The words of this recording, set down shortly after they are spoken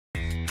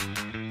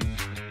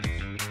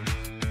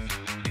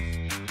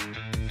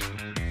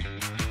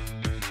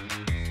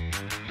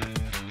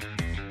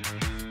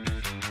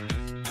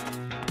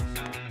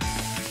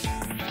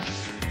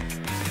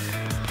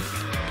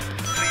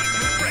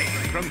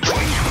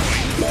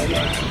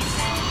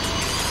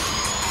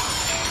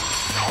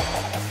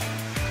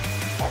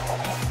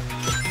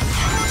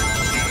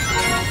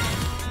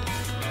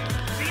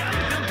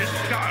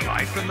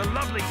Starlight from the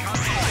lovely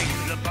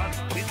constellations above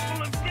is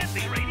full of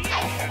deadly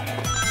radiation.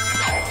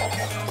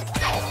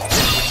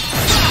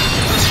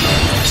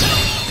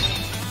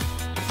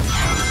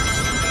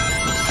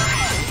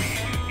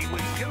 He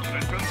was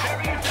children from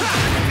various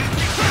planets.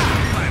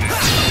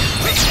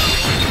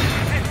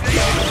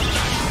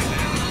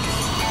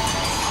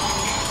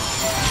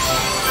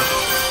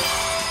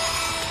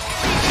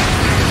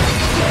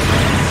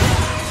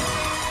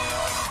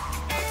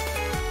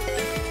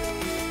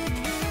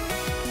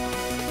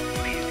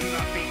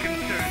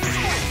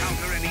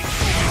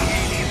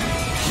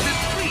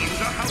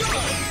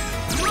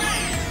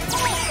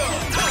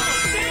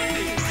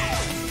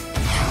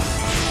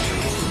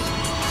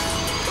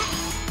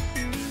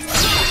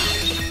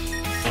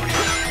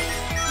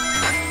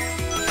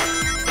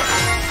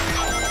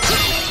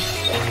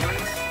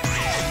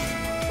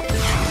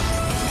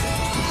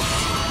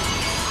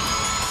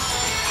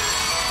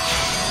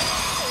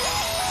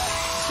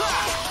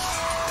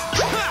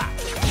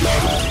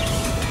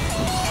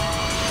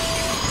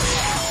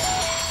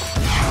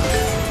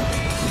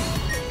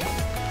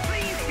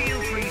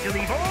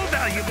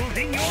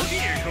 In your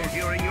vehicle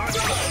during your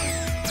stay. No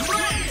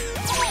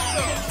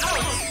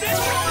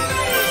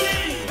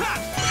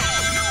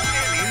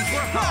aliens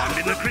were harmed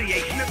in the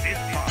creation of this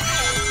park.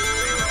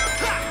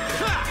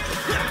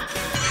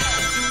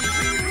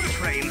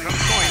 Refrain from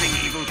spoiling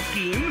evil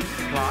schemes,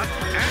 plots,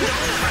 and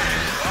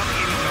plans of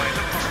inside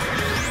the park.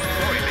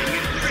 Spoiling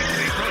is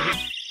strictly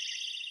prohibited.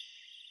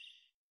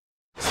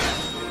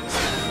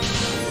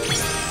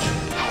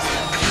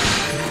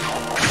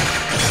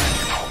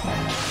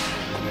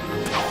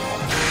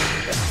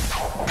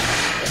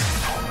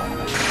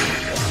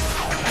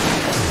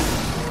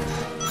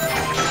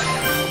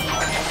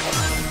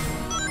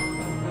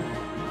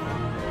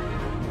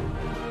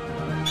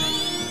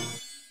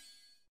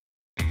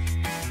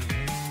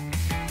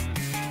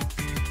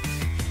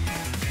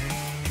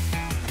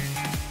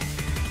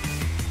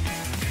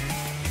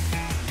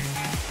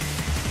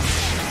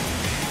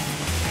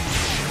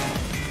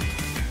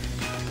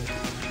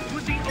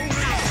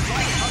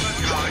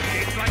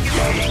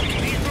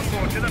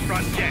 To the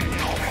front deck.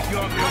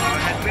 Your car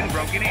has been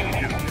broken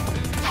into.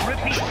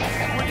 Repeat,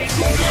 with the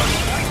owner of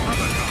the white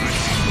hover car.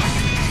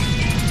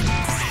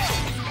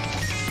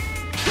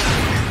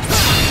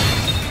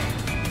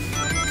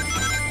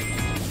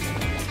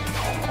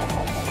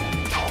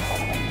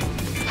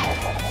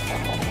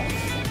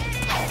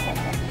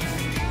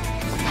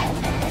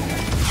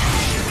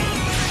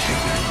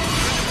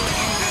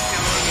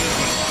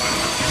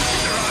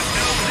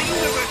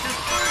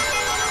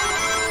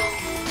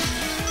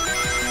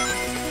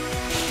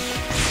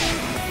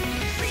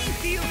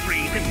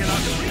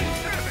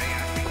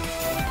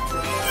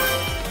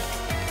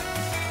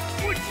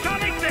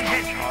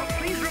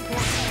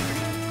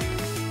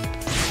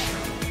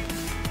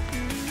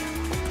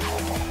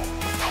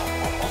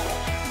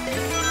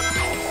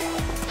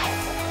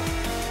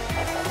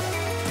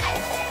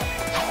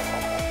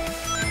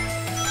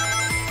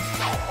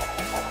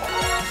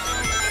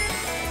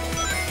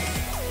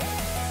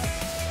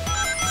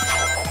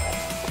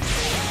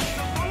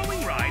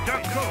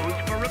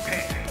 Codes for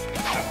repair.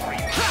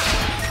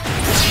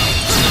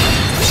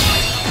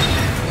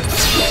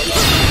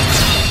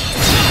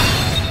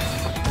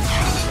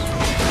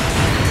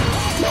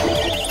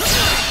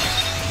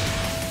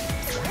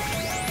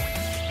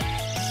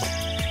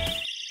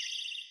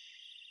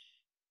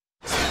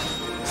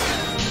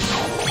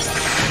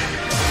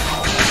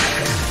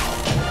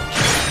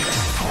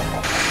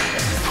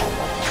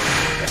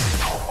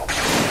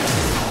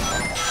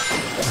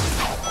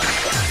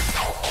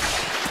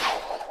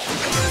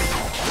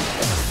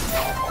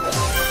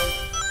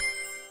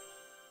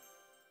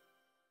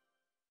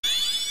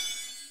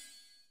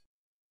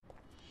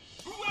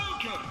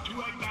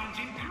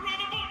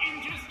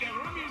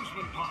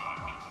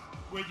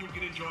 Where you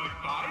can enjoy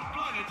 5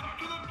 planets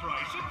for the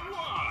price of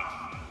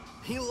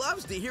 1. He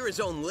loves to hear his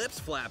own lips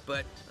flap,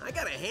 but I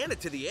gotta hand it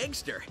to the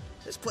Eggster.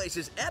 This place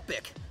is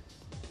epic.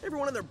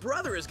 Everyone and their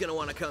brother is gonna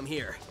want to come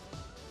here.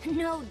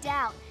 No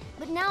doubt,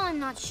 but now I'm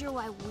not sure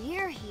why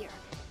we're here.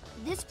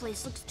 This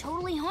place looks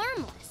totally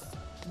harmless.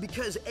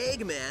 Because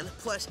Eggman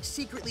plus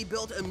secretly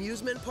built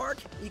amusement park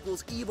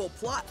equals evil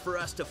plot for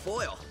us to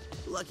foil.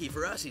 Lucky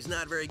for us, he's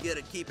not very good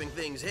at keeping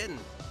things hidden.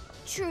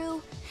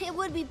 True. It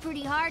would be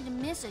pretty hard to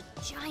miss a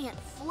giant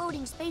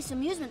floating space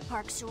amusement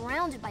park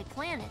surrounded by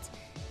planets.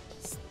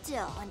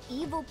 Still, an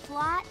evil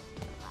plot?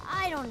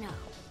 I don't know.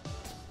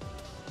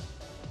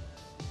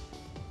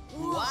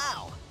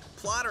 Wow!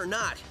 Plot or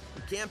not,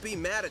 you can't be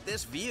mad at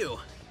this view.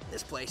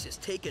 This place has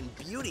taken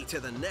beauty to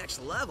the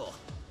next level.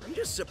 I'm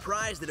just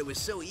surprised that it was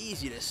so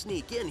easy to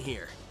sneak in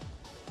here.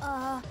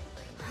 I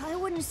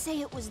wouldn't say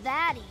it was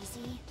that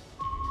easy.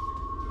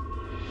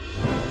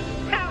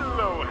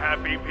 Hello,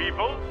 happy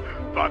people.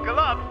 Buckle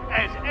up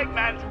as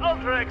Eggman's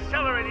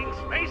ultra-accelerating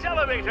space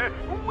elevator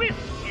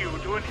whisks you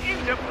to an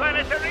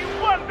interplanetary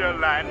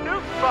wonderland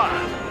of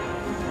fun.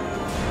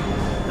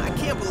 I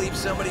can't believe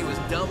somebody was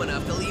dumb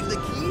enough to leave the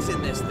keys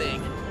in this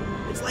thing.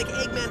 It's like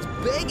Eggman's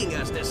begging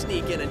us to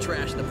sneak in and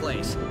trash the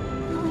place.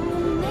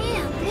 Oh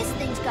man, this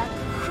thing's got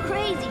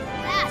crazy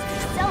fast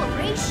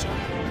acceleration.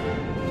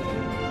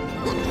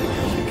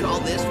 You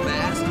call this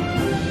fast?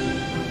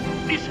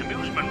 This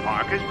amusement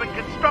park has been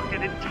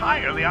constructed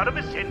entirely out of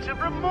a sense of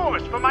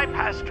remorse for my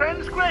past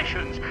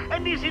transgressions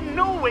and is in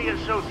no way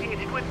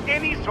associated with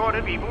any sort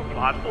of evil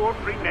plot or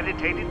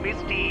premeditated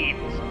misdeeds.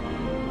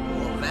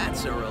 Well,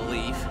 that's a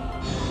relief.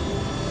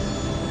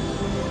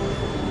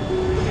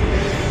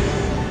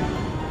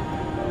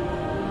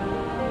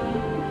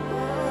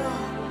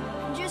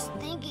 Just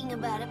thinking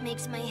about it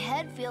makes my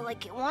head feel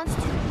like it wants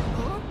to.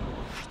 Huh?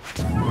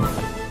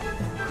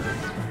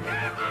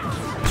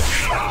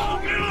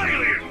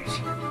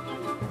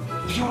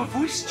 Your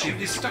voice chip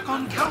is stuck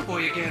on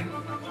Cowboy again.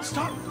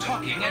 Stop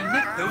talking and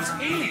net those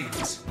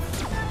aliens.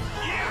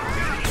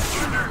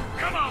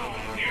 Come on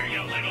here,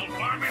 you little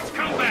varmints.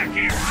 Come back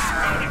here.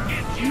 I'm gonna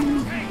get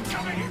you. Hey,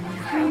 come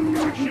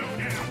here.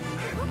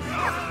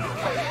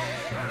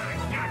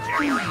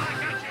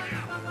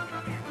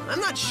 I'm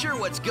not sure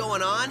what's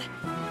going on,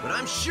 but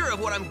I'm sure of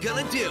what I'm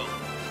gonna do.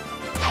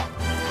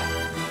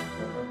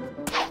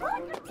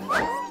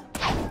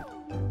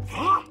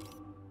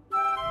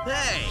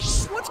 Hey,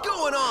 what's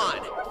going on?